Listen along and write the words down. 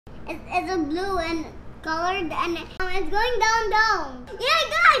It's a blue and colored, and it's going down. Yeah,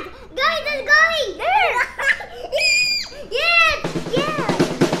 guys, it's going there. Yes.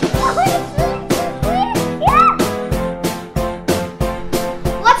 Oh, yeah.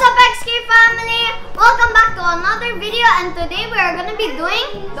 What's up, XK family? Welcome back to another video, and today we are gonna be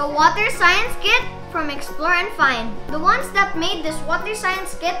doing the water science kit from Explore and Find. The ones that made this water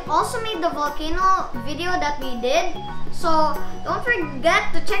science kit also made the volcano video that we did. So don't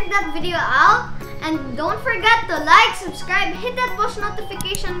forget to check that video out, and don't forget to like, subscribe, hit that push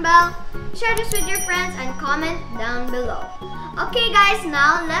notification bell, share this with your friends, and comment down below. Okay guys,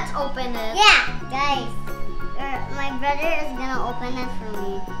 now let's open it. Yeah, guys, my brother is gonna open it for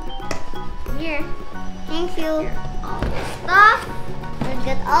me. Here, thank you. All the stuff. We'll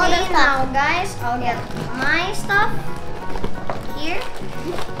get all the stuff. Now guys, I'll get my stuff here.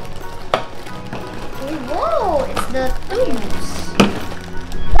 Whoa, it's the tubes.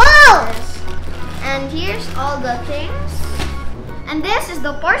 Whoa! And here's all the things. And this is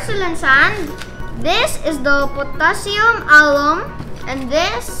the porcelain sand. This is the potassium alum. And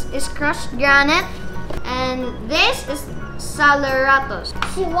this is crushed granite. And this is saleratus.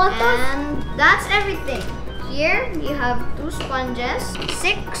 And that's everything. Here we have 2 sponges,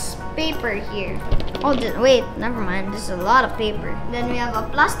 6 paper here. Oh, wait, never mind. This is a lot of paper. Then we have a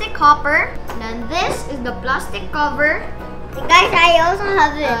plastic hopper. Then this is the plastic cover. Guys, I also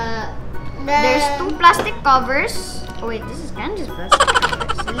have it. There's 2 plastic covers. Oh wait, this is kind of just plastic cover.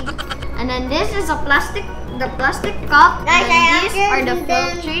 See? And then this is the plastic cup. Guys, and these are the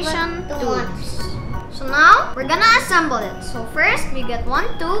filtration tubes. So now we're gonna assemble it. So first we get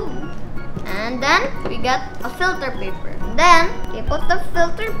 1 tube. And then we get a filter paper. Then we put the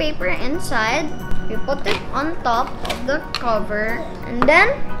filter paper inside. We put it on top of the cover. And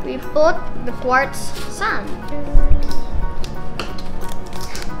then we put the quartz sand.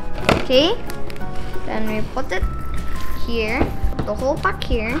 Okay. Then we put it here. The whole pack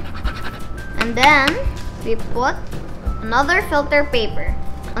here. And then we put another filter paper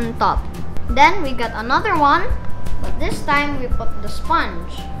on top. Then we got another one. But this time we put the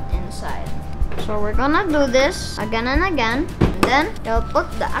sponge inside. So we're gonna do this again and again, and then we'll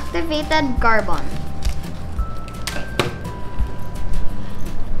put the activated carbon.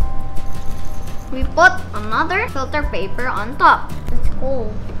 We put another filter paper on top. It's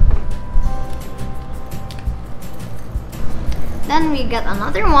cool. Then we get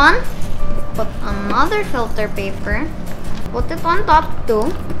another one. Put another filter paper. Put it on top too.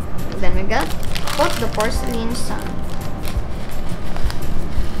 And then we put the porcelain sand.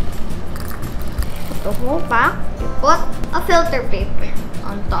 The whole pack, we put a filter paper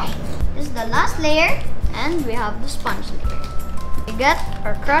on top. This is the last layer, and we have the sponge layer. We get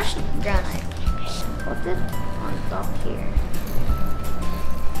our crushed granite. Put it on top here.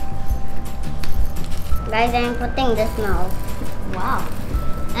 Guys, I'm putting this now. Wow.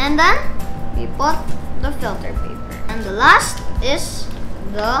 And then we put the filter paper. And the last is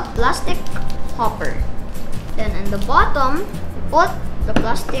the plastic hopper. Then in the bottom, we put the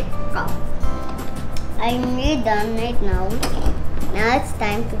plastic cup. I'm really done right now. Now it's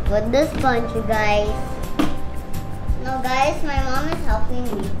time to put the sponge, you guys. No, guys, my mom is helping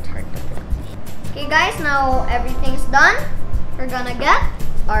me. It's hard to do. Okay, guys, now everything's done. We're gonna get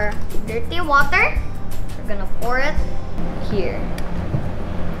our dirty water. We're gonna pour it here.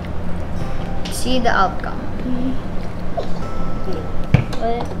 See the outcome.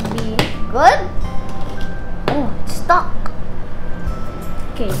 Will it be good? Oh, it's stuck.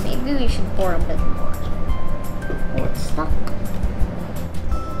 Okay, maybe we should pour a bit more. Oh, it's stuck.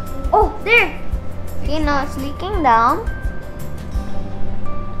 Oh, there! Okay, now it's leaking down.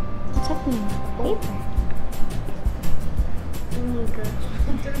 What's happening? Paper. Oh my gosh.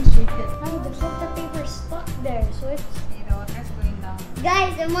 No, the filter paper is stuck there, so it's... See, the water is going down.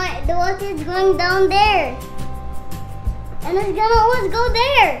 Guys, the water is going down there. And it's gonna always go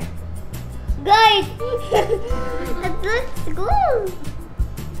there. Guys, let's go.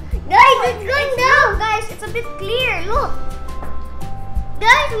 Guys, it's going down! Guys, it's a bit clear. Look!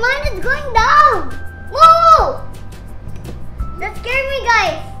 Guys, mine is going down! Whoa! That scared me,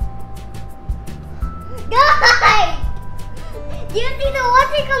 guys! Guys! Do you see the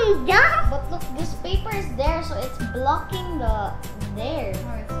water comes down? But look, this paper is there, so it's blocking the there.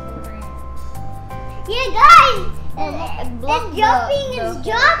 Oh, it's covering it. Yeah, guys! It's jumping! It's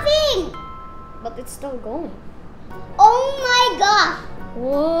jumping! But it's still going. Oh my gosh!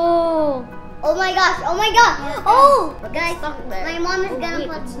 Whoa! Oh my gosh! Oh my gosh! Oh! But Guys, my mom is gonna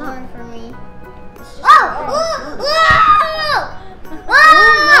put it's more not. for me. It's just Oh! Whoa! Whoa! Oh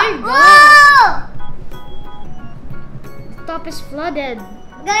my Whoa! The top is flooded.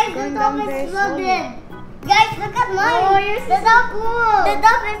 Guys, Going the top down very is flooded. Guys, look at mine. Oh, yours is so cool. The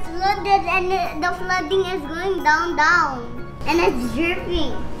top is flooded and the flooding is going down. And it's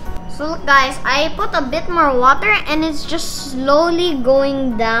dripping. So look guys, I put a bit more water and it's just slowly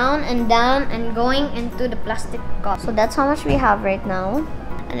going down and going into the plastic cup. So that's how much we have right now.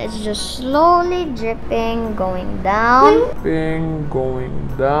 And it's just slowly dripping, going down. Bing going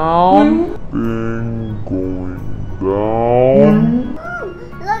down.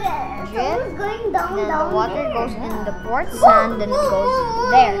 Look at it. Drip. It's going down, Then down. the water there. goes in the quartz sand, then it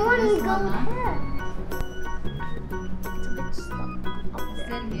goes there. One go there.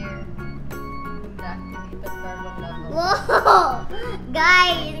 In here to activate the carbon level. Whoa!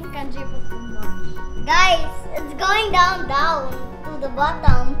 Guys, guys, it's going down to the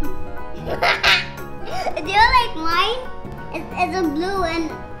bottom. Do you like mine? It's a blue and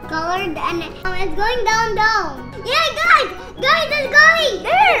colored and it's going down. Yeah, guys, it's going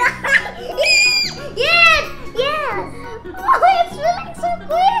there. yes. Oh, it's filling so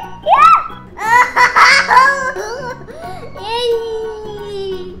quick. Yeah.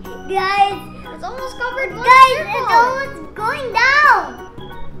 Yay. Guys, It's almost covered one guys, circle. it's almost going down.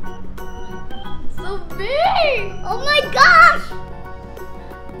 so big. Oh my gosh!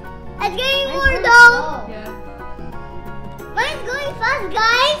 It's getting more down. Yeah. Mine's going fast,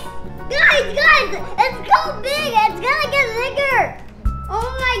 guys. Guys, it's so big. It's gonna get bigger. Oh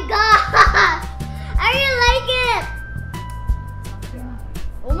my gosh! I really like it.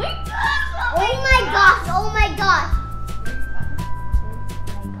 Oh my gosh. Oh my gosh!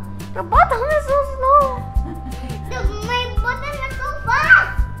 The bottom is so slow. My button is so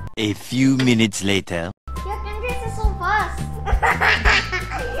fast. A few minutes later. Your country is so fast.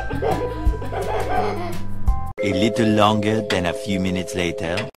 A little longer than a few minutes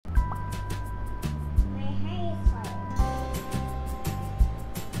later.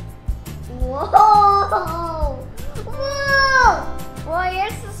 Whoa! Whoa,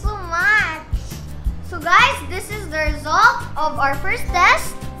 yours is so much. So guys, this is the result of our first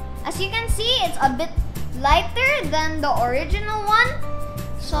test. As you can see, it's a bit lighter than the original one.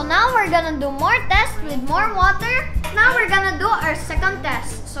 So now we're gonna do more tests with more water. Now we're gonna do our second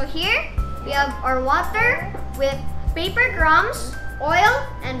test. So here, we have our water with paper crumbs, oil,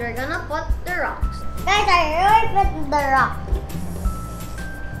 and we're gonna put the rocks. Guys, I really put the rock.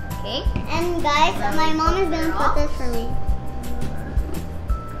 Okay. And guys, my mom is gonna put this for me.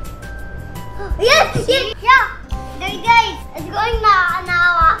 Yes! Yeah! There, guys, it's going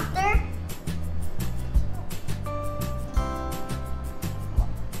now after.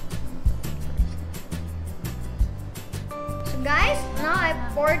 So guys, now I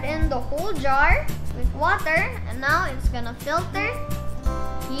poured in the whole jar with water and now it's gonna filter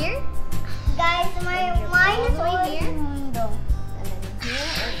here. Guys, mine is right here.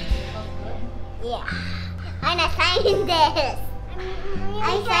 Yeah. I'm a scientist.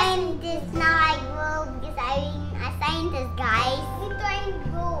 I'm scientist now. I will because I'm a scientist, guys. We're trying to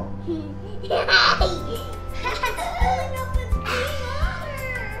go.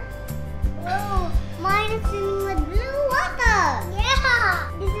 Oh, mine is swimming with blue water.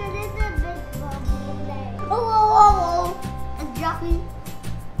 Yeah. This is a little bit bubbly there. Whoa. It's dropping.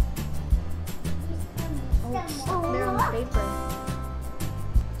 They're on the paper.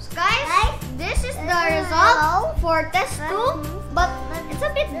 So guys, this is the result for test 2, but it's a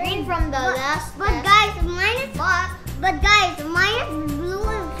bit green from the last test. But guys, mine is blue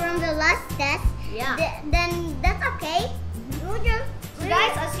from the last test. Yeah. Then that's okay. So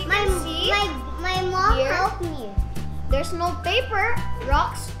guys, as you can see, my mom here, helped me. there's no paper,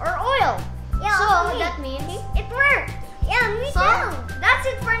 rocks, or oil. Yeah, So also me. that means it worked. Yeah, me So too. that's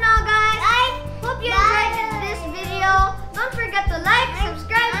it for now, guys. Hope you enjoyed this video. Don't forget to like,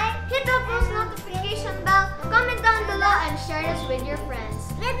 subscribe, hit the post notification bell, comment down below, and share this with your friends.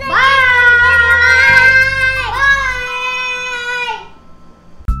 Bye!